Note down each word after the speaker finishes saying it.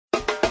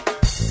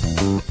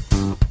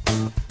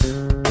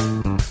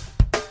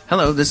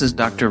Hello, this is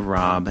Dr.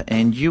 Rob,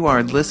 and you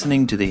are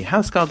listening to the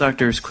House Call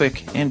Doctor's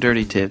quick and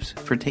dirty tips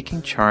for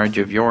taking charge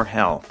of your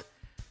health.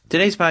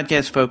 Today's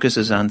podcast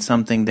focuses on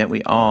something that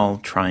we all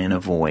try and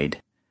avoid: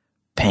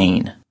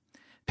 pain.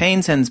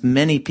 Pain sends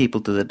many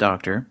people to the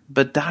doctor,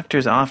 but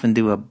doctors often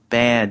do a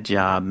bad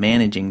job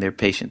managing their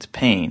patients'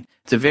 pain.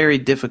 It's a very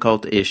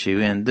difficult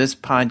issue, and this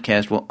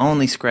podcast will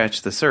only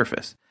scratch the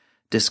surface,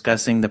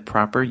 discussing the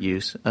proper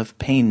use of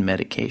pain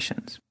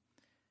medications.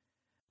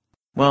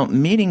 Well,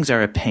 meetings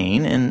are a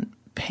pain, and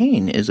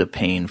pain is a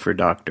pain for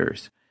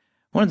doctors.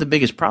 One of the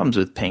biggest problems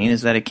with pain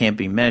is that it can't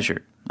be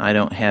measured. I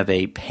don't have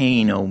a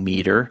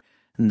pain-o-meter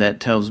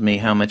that tells me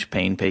how much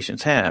pain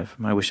patients have.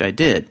 I wish I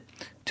did.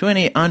 To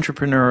any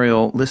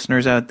entrepreneurial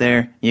listeners out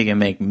there, you can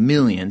make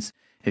millions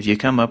if you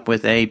come up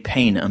with a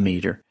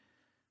pain-o-meter.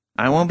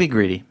 I won't be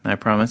greedy. I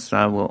promise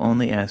I will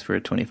only ask for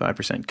a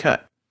 25%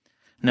 cut.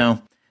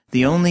 No,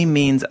 the only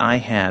means I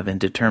have in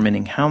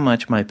determining how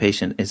much my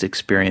patient is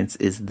experienced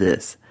is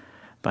this: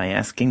 by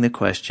asking the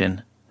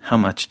question, how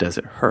much does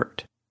it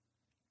hurt?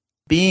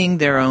 Being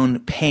their own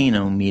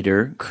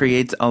pain-o-meter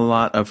creates a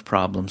lot of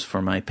problems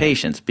for my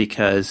patients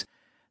because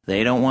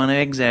they don't want to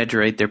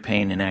exaggerate their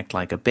pain and act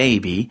like a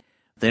baby.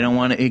 They don't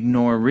want to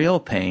ignore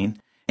real pain.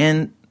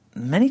 And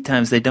many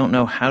times they don't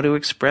know how to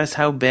express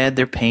how bad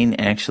their pain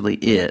actually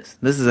is.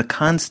 This is a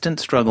constant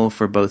struggle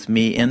for both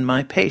me and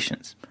my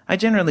patients. I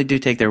generally do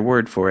take their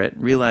word for it,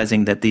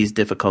 realizing that these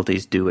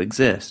difficulties do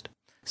exist.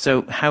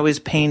 So how is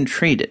pain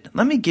treated?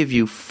 Let me give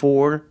you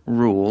 4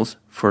 rules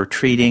for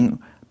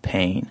treating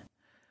pain.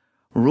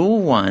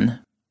 Rule 1,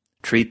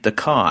 treat the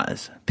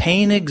cause.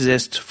 Pain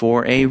exists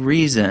for a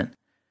reason,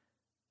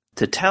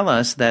 to tell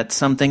us that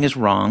something is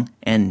wrong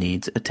and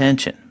needs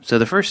attention. So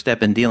the first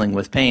step in dealing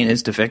with pain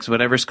is to fix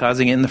whatever's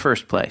causing it in the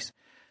first place.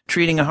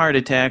 Treating a heart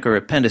attack or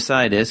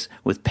appendicitis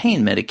with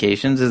pain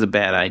medications is a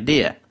bad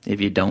idea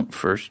if you don't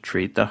first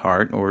treat the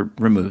heart or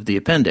remove the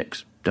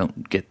appendix.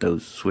 Don't get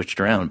those switched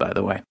around, by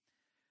the way.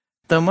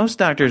 Though most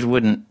doctors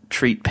wouldn't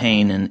treat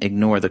pain and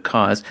ignore the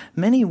cause,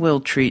 many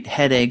will treat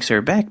headaches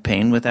or back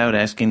pain without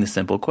asking the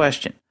simple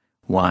question: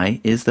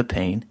 why is the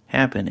pain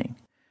happening?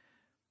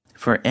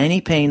 For any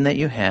pain that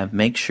you have,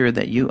 make sure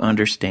that you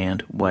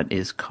understand what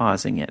is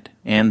causing it,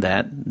 and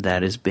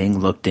that is being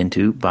looked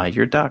into by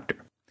your doctor.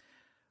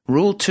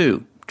 Rule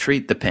 2,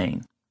 treat the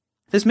pain.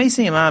 This may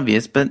seem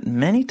obvious, but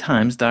many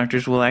times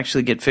doctors will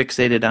actually get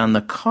fixated on the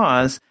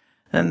cause,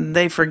 and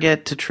they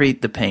forget to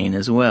treat the pain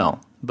as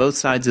well. Both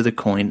sides of the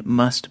coin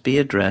must be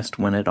addressed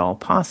when at all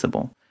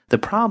possible. The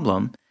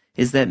problem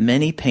is that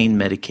many pain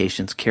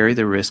medications carry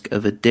the risk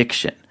of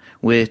addiction,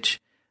 which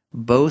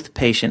both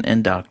patient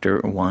and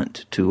doctor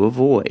want to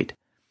avoid.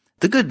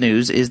 The good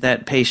news is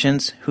that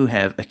patients who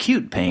have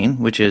acute pain,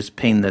 which is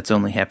pain that's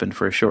only happened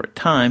for a short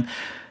time,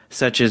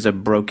 such as a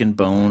broken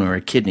bone or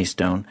a kidney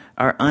stone,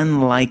 are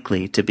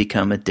unlikely to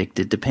become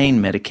addicted to pain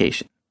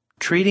medication.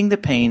 Treating the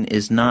pain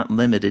is not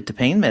limited to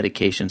pain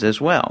medications as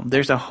well.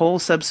 There's a whole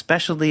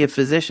subspecialty of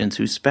physicians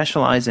who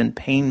specialize in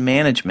pain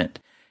management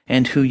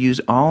and who use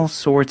all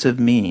sorts of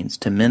means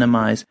to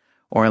minimize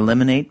or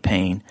eliminate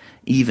pain,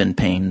 even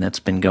pain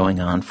that's been going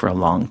on for a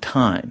long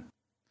time.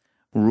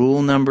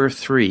 Rule number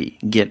 3,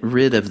 get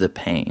rid of the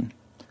pain.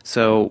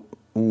 So,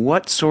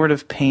 what sort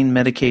of pain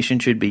medication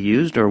should be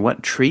used, or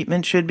what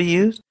treatment should be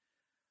used?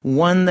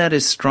 One that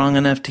is strong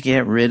enough to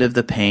get rid of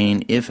the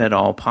pain if at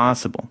all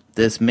possible.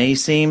 This may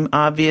seem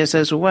obvious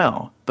as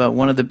well, but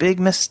one of the big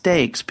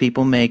mistakes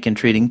people make in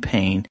treating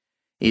pain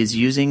is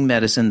using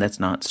medicine that's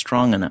not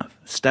strong enough.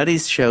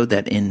 Studies show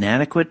that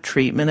inadequate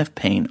treatment of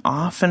pain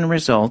often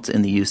results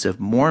in the use of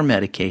more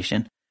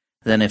medication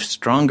than if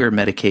stronger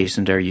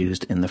medications are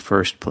used in the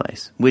first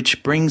place.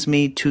 Which brings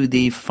me to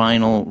the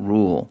final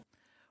rule.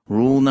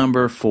 Rule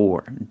number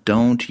 4,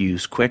 don't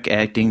use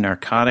quick-acting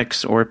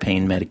narcotics or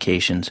pain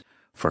medications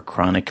for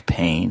chronic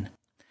pain.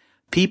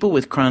 People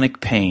with chronic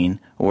pain,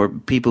 or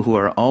people who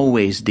are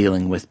always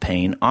dealing with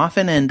pain,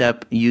 often end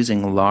up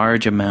using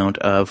large amount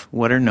of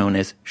what are known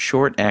as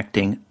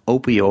short-acting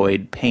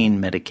opioid pain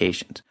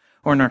medications,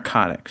 or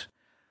narcotics.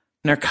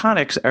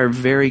 Narcotics are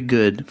very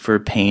good for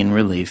pain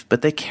relief,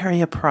 but they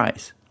carry a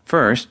price.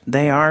 First,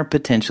 they are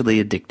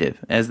potentially addictive,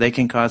 as they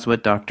can cause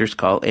what doctors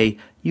call a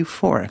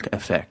euphoric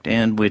effect,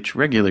 and which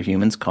regular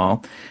humans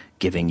call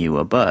giving you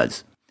a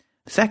buzz.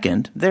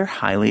 Second, they're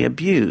highly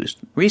abused,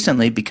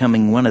 recently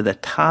becoming one of the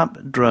top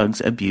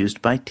drugs abused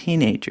by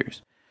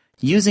teenagers.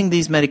 Using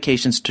these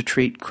medications to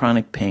treat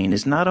chronic pain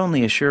is not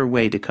only a sure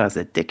way to cause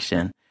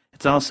addiction,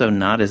 it's also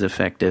not as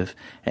effective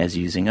as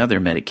using other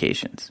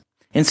medications.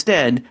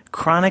 Instead,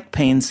 chronic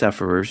pain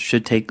sufferers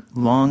should take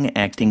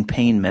long-acting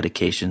pain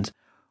medications,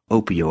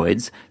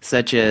 opioids,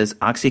 such as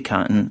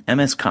OxyContin,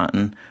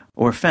 MS-Contin,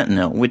 or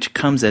fentanyl, which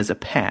comes as a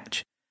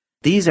patch.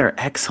 These are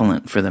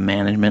excellent for the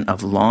management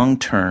of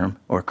long-term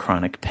or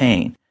chronic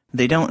pain.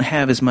 They don't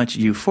have as much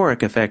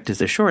euphoric effect as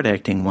the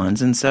short-acting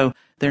ones, and so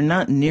they're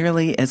not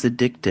nearly as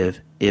addictive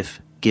if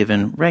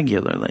given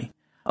regularly.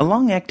 A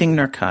long-acting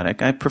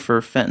narcotic, I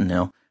prefer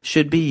fentanyl,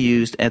 should be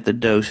used at the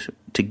dose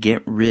to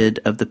get rid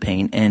of the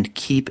pain and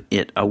keep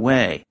it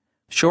away.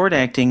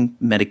 Short-acting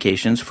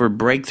medications for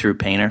breakthrough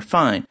pain are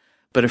fine,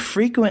 but a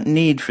frequent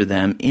need for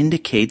them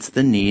indicates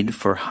the need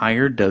for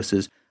higher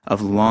doses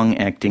of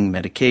long-acting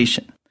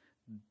medication.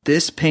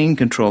 This pain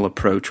control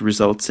approach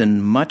results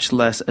in much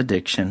less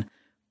addiction,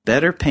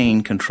 better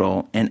pain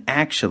control, and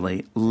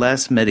actually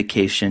less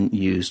medication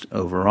used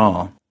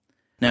overall.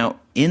 Now,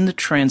 in the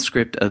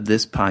transcript of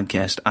this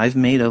podcast, I've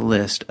made a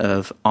list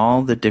of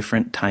all the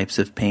different types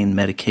of pain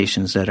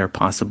medications that are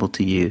possible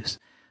to use.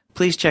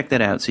 Please check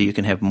that out so you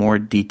can have more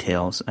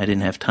details. I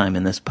didn't have time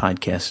in this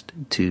podcast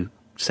to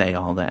say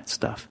all that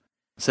stuff.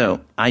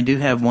 So, I do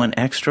have one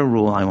extra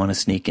rule I want to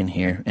sneak in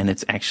here, and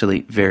it's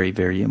actually very,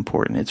 very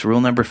important. It's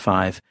rule number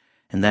 5,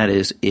 and that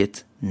is,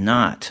 it's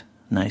not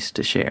nice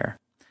to share.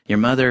 Your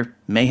mother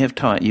may have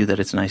taught you that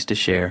it's nice to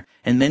share,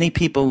 and many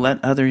people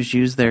let others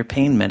use their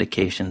pain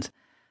medications,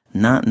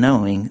 not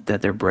knowing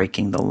that they're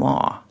breaking the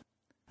law.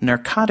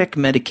 Narcotic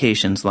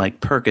medications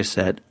like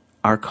Percocet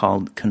are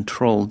called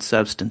controlled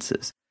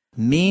substances,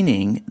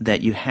 meaning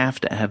that you have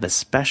to have a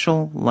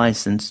special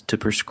license to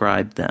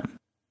prescribe them.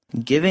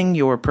 Giving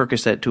your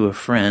Percocet to a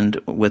friend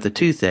with a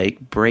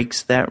toothache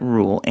breaks that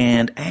rule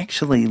and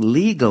actually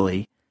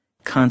legally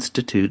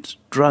constitutes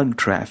drug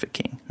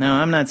trafficking.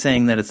 Now, I'm not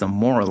saying that it's a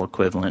moral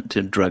equivalent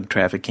to drug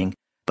trafficking,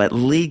 but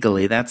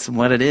legally that's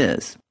what it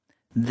is.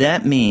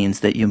 That means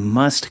that you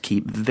must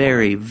keep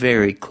very,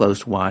 very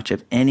close watch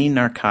of any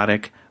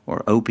narcotic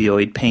or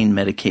opioid pain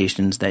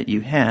medications that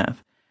you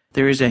have.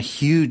 There is a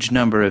huge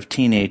number of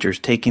teenagers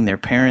taking their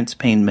parents'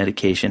 pain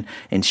medication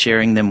and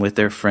sharing them with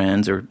their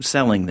friends or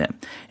selling them,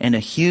 and a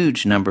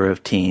huge number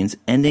of teens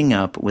ending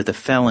up with a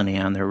felony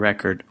on their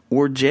record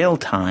or jail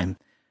time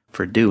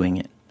for doing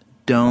it.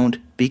 Don't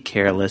be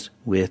careless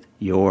with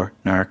your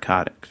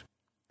narcotics.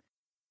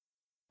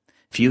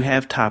 If you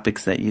have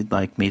topics that you'd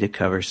like me to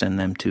cover, send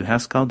them to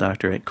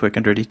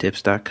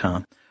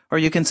housecalldoctor@quickanddirtytips.com, or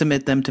you can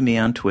submit them to me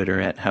on Twitter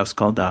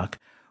 @housecalldoc,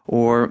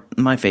 or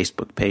my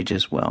Facebook page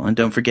as well. And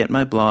don't forget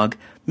my blog,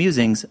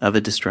 Musings of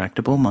a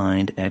Distractible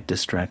Mind, at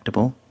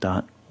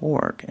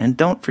distractible.org. And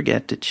don't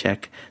forget to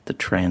check the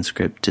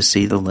transcript to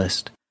see the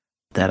list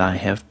that I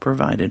have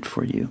provided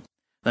for you.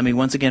 Let me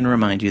once again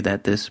remind you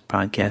that this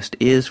podcast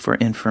is for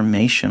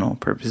informational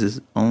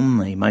purposes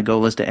only. My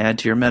goal is to add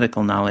to your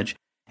medical knowledge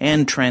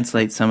and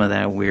translate some of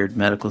that weird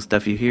medical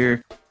stuff you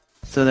hear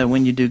so that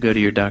when you do go to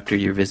your doctor,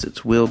 your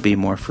visits will be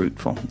more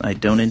fruitful. I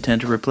don't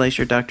intend to replace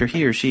your doctor.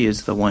 He or she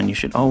is the one you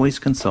should always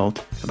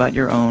consult about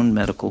your own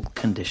medical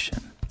condition.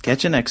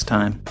 Catch you next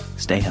time.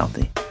 Stay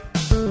healthy.